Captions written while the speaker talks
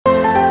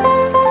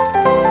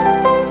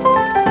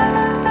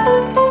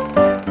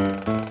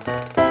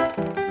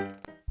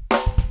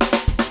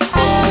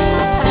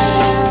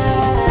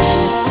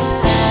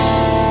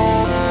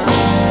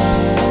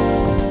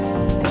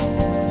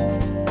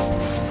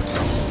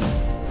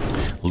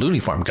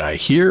Looney Farm Guy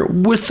here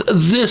with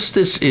this.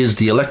 This is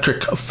the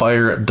Electric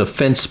Fire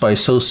Defense by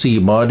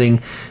SoSi-Modding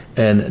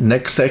and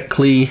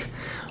nrxEcki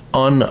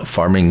on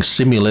Farming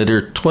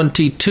Simulator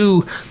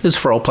 22. This is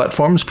for all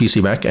platforms,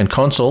 PC, Mac, and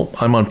console.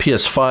 I'm on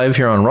PS5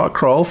 here on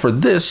Rockcrawl for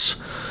this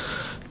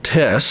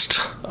test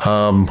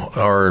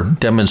or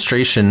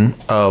demonstration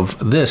of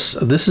this.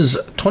 This is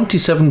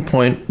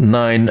 27.9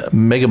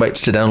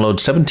 megabytes to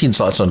download, 17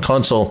 slots on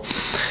console.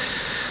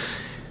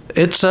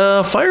 It's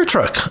a fire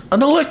truck,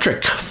 an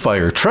electric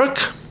fire truck.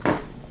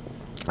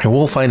 And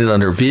we'll find it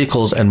under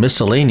vehicles and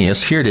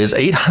miscellaneous. Here it is,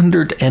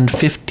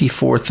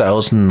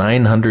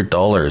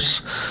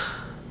 $854,900.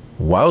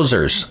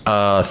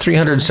 Wowzers.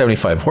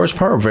 375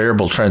 horsepower,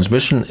 variable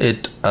transmission.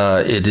 It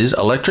is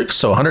electric,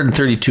 so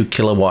 132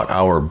 kilowatt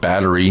hour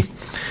battery,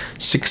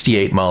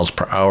 68 miles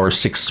per hour,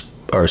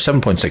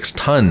 7.6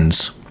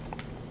 tons.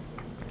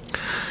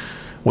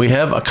 We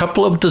have a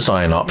couple of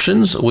design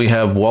options. We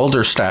have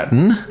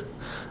Walderstatten,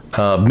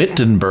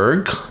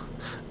 Mittenberg,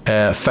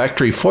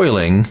 factory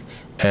foiling,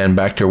 and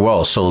Bacter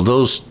Well. So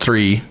those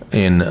three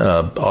in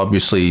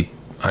obviously,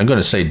 I'm going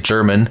to say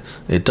German.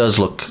 It does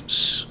look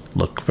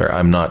very,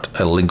 I'm not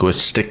a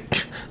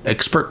linguistic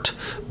expert,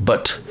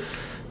 but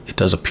it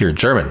does appear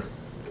German.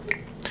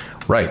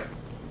 Right.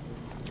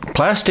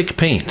 Plastic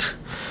paint.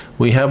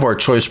 We have our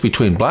choice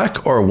between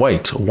black or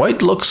white.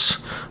 White looks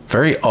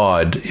very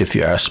odd, if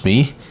you ask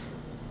me.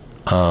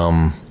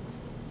 But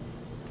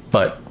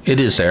it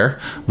is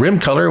there. Rim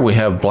color, we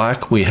have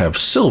black, we have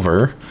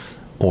silver,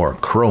 or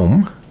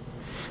chrome.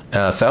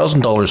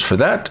 $1,000 for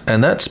that,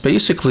 and that's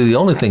basically the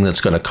only thing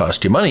that's going to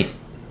cost you money.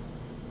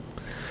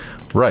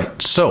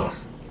 Right, so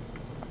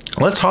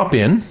let's hop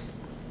in,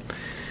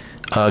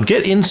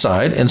 get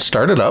inside and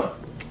start it up.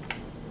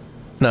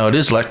 Now it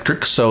is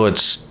electric, so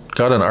it's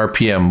got an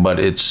RPM, but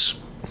it's,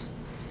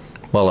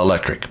 well,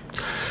 electric.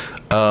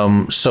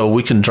 So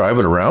we can drive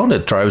it around.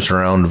 It drives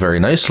around very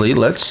nicely.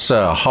 Let's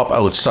hop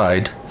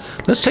outside.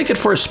 Let's take it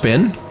for a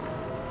spin.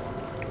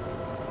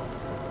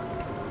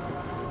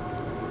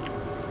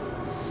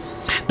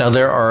 Now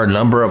there are a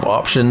number of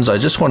options. I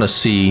just want to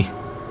see.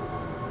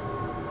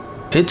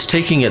 It's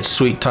taking its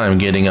sweet time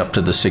getting up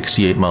to the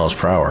 68 miles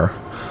per hour,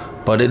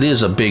 but it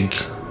is a big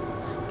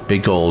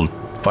old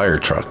fire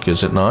truck,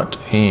 is it not?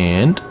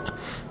 And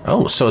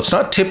oh, so it's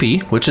not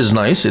tippy, which is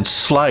nice.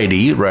 It's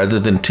slidey rather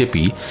than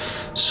tippy,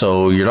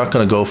 so you're not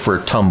going to go for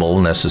a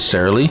tumble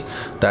necessarily.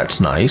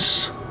 That's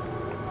nice.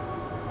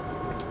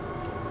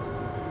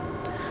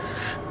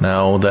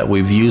 Now that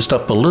we've used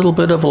up a little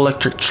bit of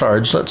electric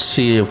charge, let's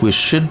see if we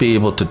should be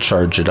able to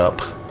charge it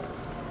up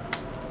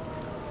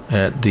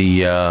at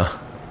the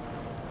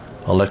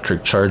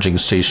electric charging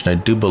station. I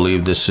do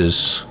believe this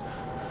is,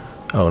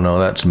 oh no,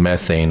 that's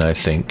methane, I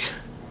think.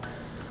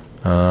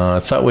 I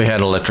thought we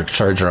had an electric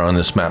charger on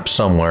this map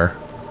somewhere.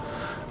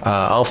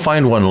 I'll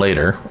find one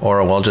later,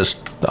 or I'll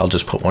just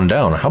put one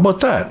down. How about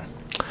that?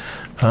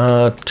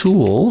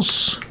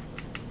 Tools,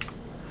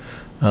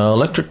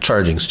 electric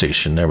charging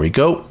station. There we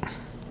go.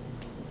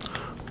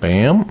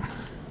 Bam.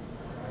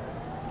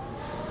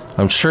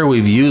 I'm sure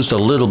we've used a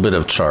little bit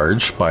of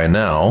charge by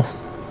now.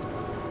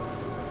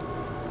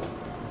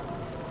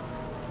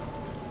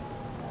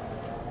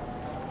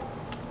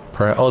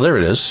 Oh, there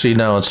it is. See,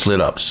 now it's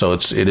lit up, so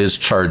it is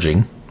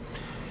charging.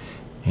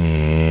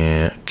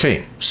 And,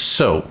 okay,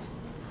 so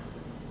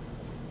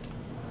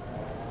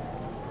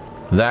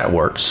that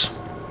works.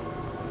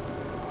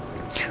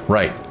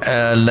 Right,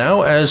 and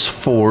now as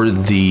for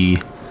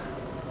the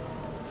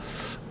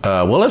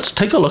well, let's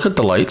take a look at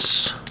the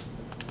lights.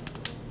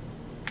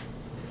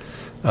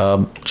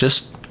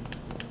 Just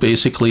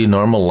basically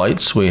normal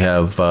lights. We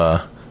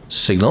have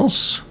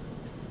signals,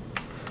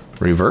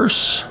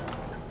 reverse,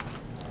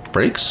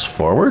 brakes,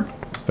 forward,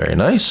 very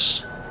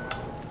nice.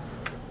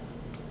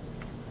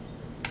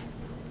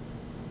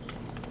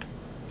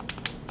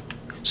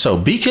 So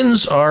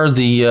beacons are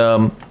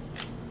the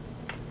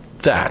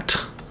that.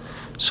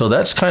 So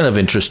that's kind of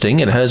interesting.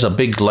 It has a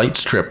big light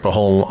strip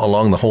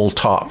along the whole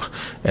top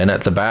and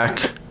at the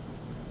back.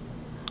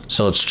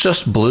 So it's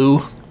just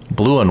blue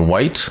and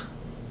white.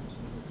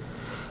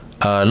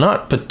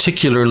 Not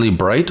particularly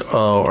bright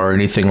or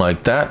anything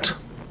like that.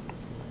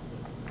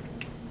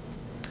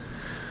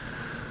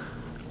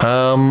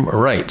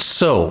 Right,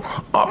 so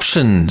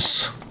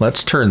options.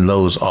 Let's turn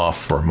those off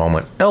for a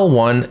moment.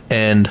 L1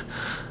 and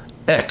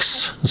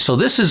X. So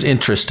this is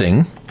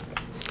interesting.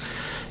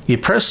 You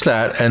press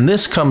that and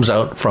this comes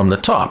out from the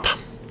top.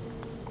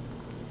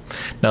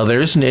 Now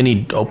there isn't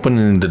any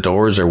opening the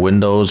doors or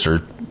windows,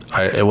 or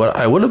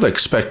I would have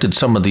expected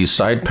some of these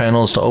side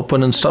panels to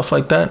open and stuff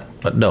like that,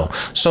 but no.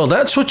 So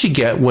that's what you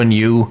get when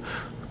you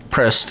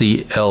press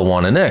the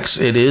L1 and X.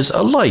 It is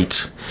a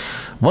light.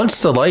 Once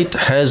the light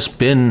has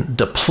been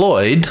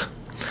deployed,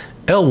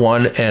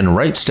 L1 and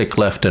right stick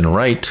left and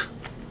right,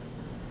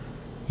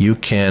 you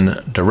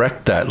can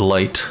direct that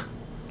light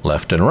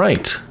left and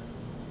right.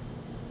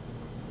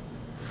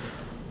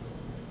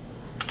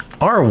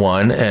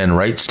 R1 and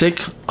right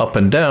stick up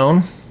and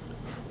down,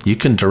 you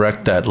can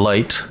direct that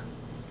light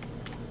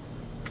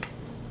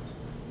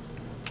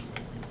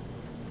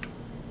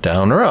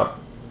down or up.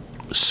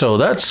 So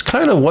that's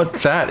kind of what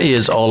that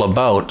is all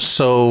about.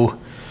 So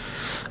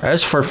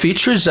as for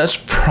features, that's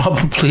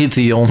probably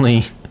the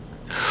only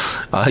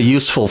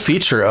useful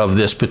feature of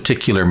this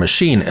particular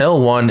machine.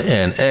 L1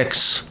 and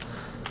X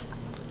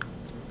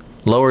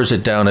lowers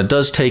it down. It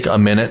does take a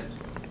minute.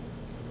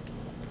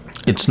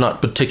 It's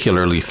not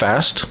particularly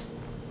fast.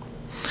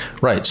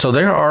 Right, so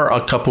there are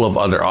a couple of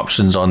other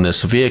options on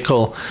this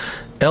vehicle.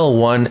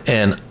 L1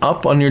 and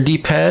up on your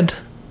D-pad,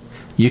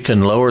 you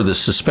can lower the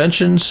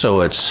suspension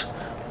so it's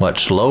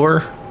much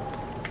lower.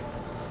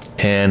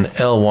 And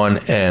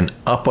L1 and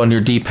up on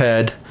your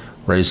D-pad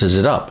raises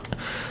it up.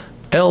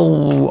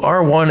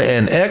 R1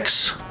 and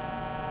X,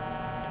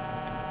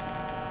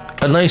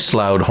 a nice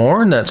loud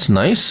horn, that's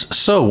nice.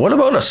 So what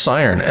about a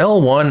siren?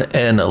 L1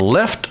 and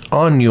left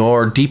on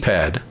your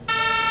D-pad.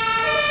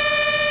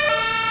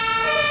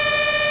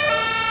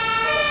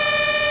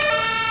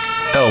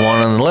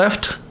 L1 on the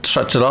left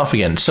shuts it off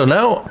again. So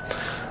now,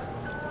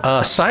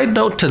 side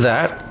note to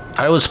that,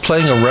 I was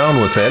playing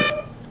around with it,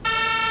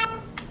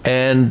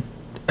 and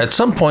at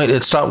some point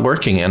it stopped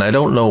working, and I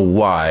don't know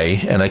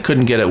why, and I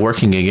couldn't get it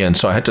working again,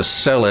 so I had to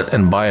sell it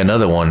and buy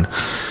another one.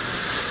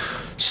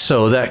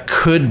 So that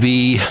could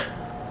be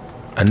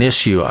an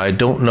issue. I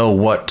don't know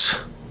what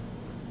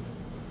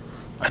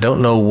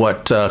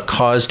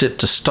caused it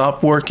to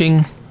stop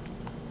working.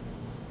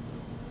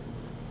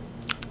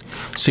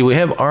 See, we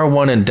have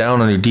R1 and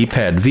down on your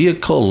D-pad,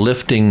 vehicle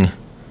lifting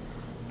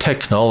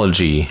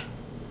technology,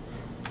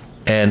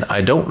 and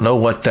I don't know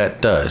what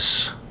that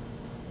does.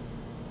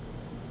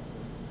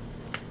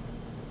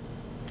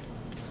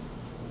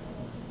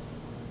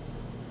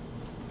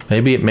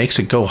 Maybe it makes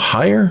it go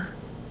higher?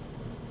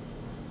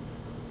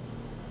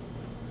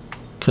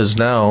 Because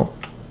now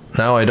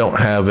I don't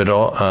have it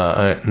all,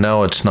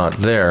 now it's not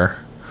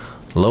there.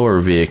 Lower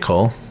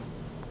vehicle.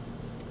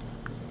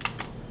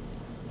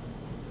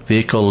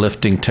 Vehicle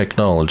lifting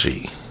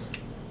technology.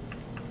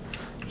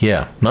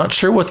 Yeah, not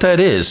sure what that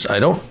is. I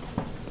don't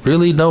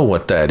really know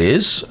what that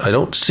is. I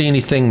don't see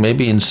anything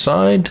maybe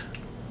inside.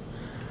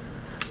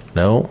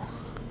 No.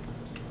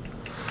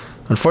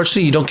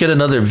 Unfortunately, you don't get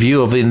another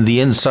view of in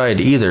the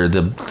inside either.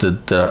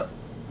 The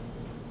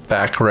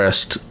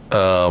backrest,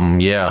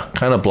 yeah,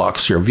 kind of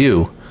blocks your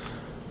view.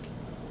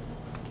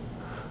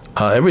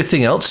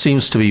 Everything else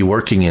seems to be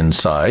working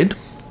inside.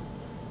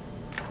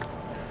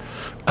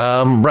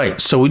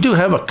 Right, so we do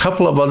have a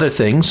couple of other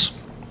things.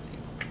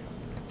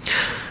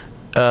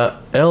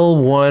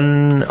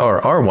 L1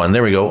 or R1,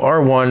 there we go,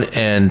 R1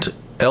 and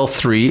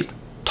L3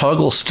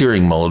 toggle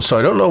steering mode. So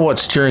I don't know what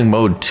steering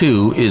mode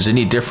 2 is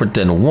any different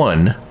than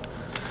 1,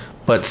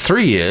 but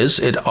 3 is.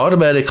 It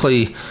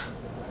automatically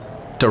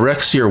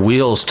directs your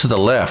wheels to the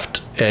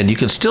left, and you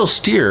can still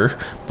steer,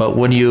 but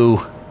when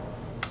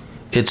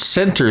it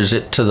centers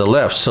it to the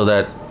left so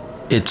that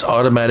it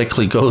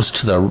automatically goes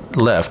to the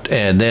left.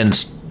 And then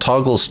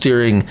toggle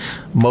steering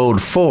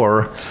mode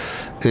 4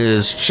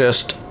 is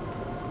just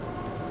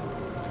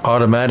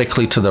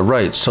automatically to the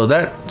right. So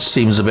that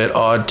seems a bit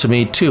odd to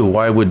me too.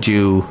 Why would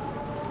you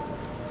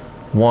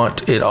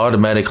want it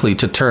automatically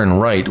to turn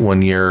right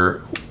when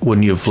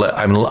you've let,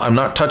 I'm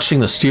not touching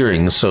the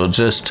steering, so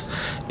just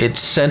it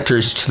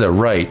centers to the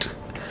right.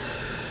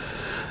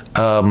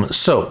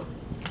 So,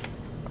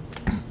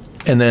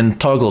 and then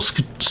toggle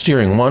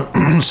steering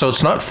 1. So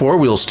it's not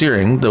four-wheel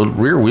steering. The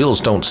rear wheels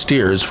don't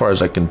steer as far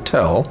as I can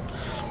tell,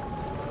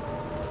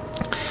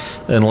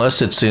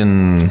 unless it's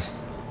in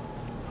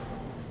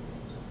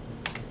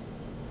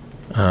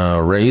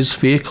raised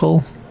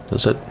vehicle.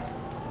 Does it?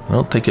 I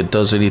don't think it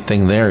does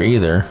anything there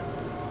either.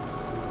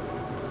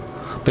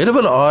 Bit of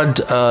an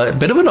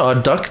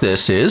odd duck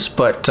this is,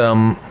 but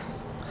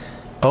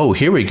oh,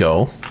 here we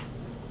go.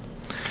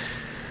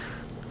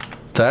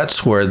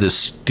 That's where the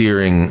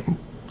steering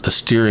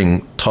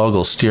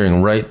toggle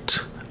steering right.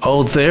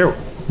 Oh, there.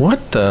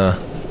 What the?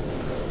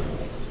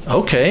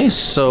 Okay,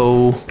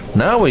 so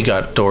now we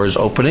got doors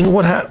opening.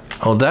 What happened?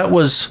 Oh, that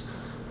was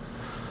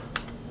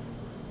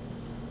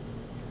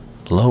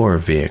lower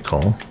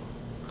vehicle.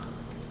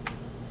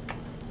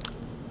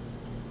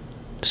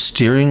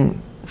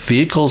 Steering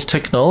vehicle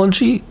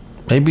technology?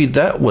 Maybe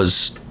that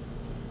was...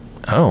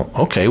 Oh,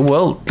 okay.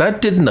 Well,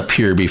 that didn't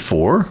appear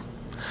before.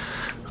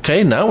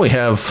 Okay, now we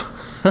have...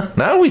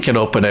 Now we can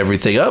open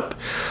everything up.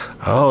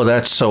 Oh,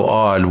 that's so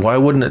odd. Why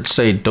wouldn't it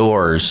say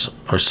doors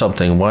or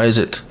something? Why is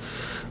it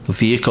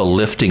vehicle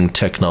lifting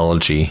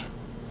technology?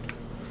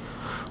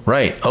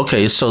 Right.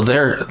 Okay, so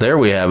there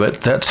we have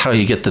it. That's how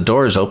you get the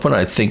doors open.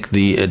 I think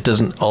it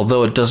doesn't,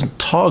 although it doesn't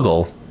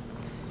toggle,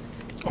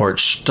 or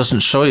it doesn't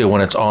show you when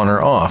it's on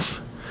or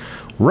off.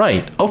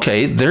 Right.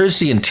 Okay, there's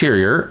the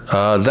interior.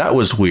 That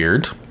was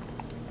weird.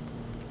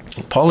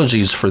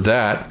 Apologies for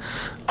that.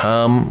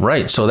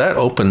 Right, so that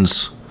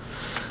opens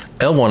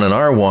L1 and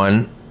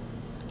R1,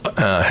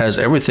 has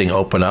everything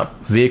open up.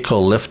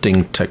 Vehicle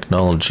lifting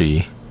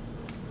technology.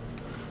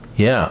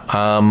 Yeah.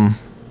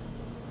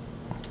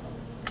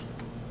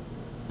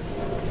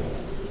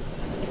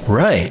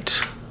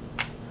 Right.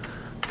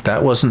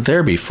 That wasn't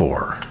there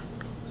before.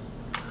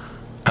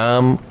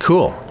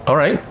 Cool. All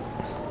right.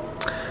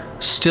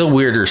 Still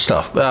weirder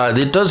stuff.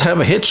 It does have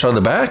a hitch on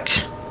the back.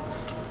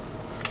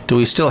 Do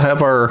we still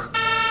have our...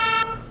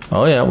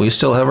 Oh yeah, we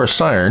still have our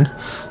siren.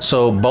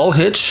 So ball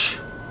hitch.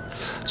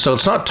 So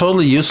it's not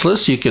totally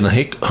useless. You can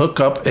hook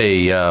up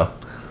a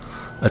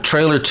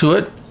trailer to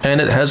it,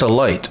 and it has a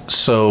light.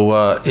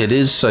 So it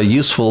is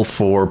useful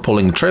for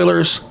pulling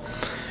trailers.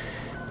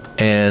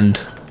 And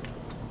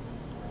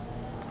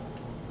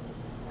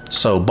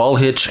so ball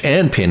hitch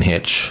and pin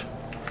hitch.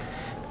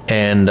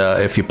 And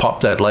if you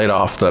pop that light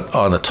off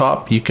on the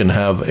top, you can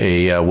have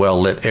a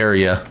well-lit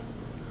area.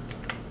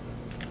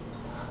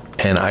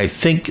 And I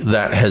think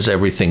that has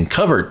everything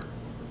covered.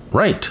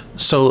 Right,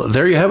 so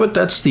there you have it.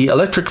 That's the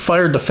Electric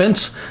Fire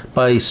Defense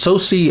by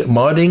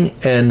SoSi-Modding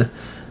and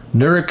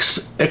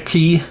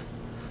nrxEcki.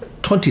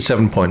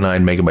 27.9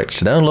 megabytes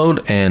to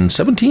download and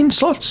 17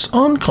 slots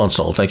on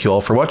console. Thank you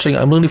all for watching.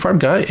 I'm Looney Farm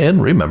Guy,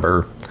 and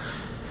remember,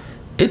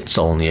 it's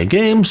only a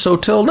game, so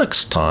till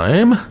next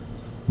time,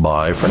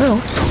 bye for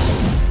now.